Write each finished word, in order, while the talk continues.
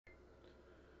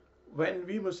when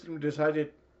we Muslims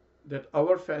decided that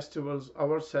our festivals,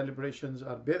 our celebrations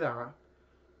are bid'ah,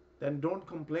 then don't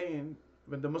complain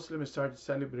when the Muslims started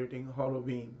celebrating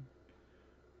Halloween,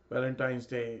 Valentine's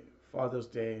Day, Father's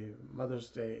Day, Mother's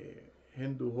Day,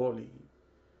 Hindu Holi,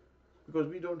 because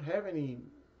we don't have any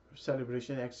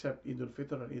celebration except Eid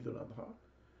al-Fitr and Eid al-Adha.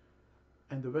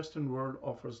 And the Western world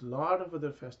offers a lot of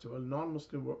other festivals.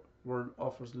 Non-Muslim world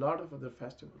offers a lot of other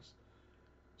festivals.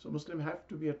 So Muslims have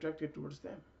to be attracted towards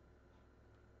them.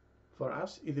 For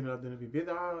us, Eid al-Nabi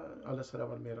bid'ah, Al-Isra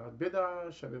wal-Miraj bid'ah,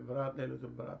 Shab al-Barat,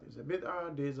 Laylatul Barat is a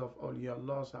bid'ah, Days of Awliya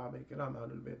Allah, Sahaba Kiram,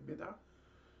 Ahlul Bayt bid'ah.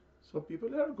 So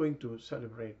people are going to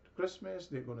celebrate Christmas,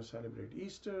 they're going to celebrate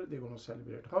Easter, they're going to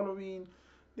celebrate Halloween,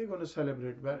 they're going to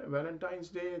celebrate Valentine's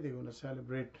Day, they're going to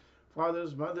celebrate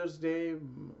Mother's Day,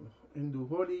 Hindu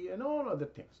Holi, and all other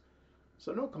things.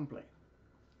 So no complaint.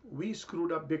 We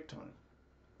screwed up big time.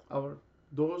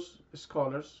 Those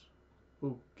scholars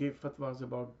who gave fatwas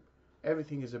about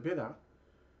everything is a bid'ah,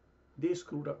 they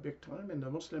screwed up big time, and the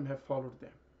Muslims have followed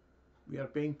them. We are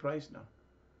paying price now.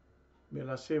 May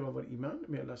Allah save our iman,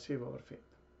 may Allah save our faith.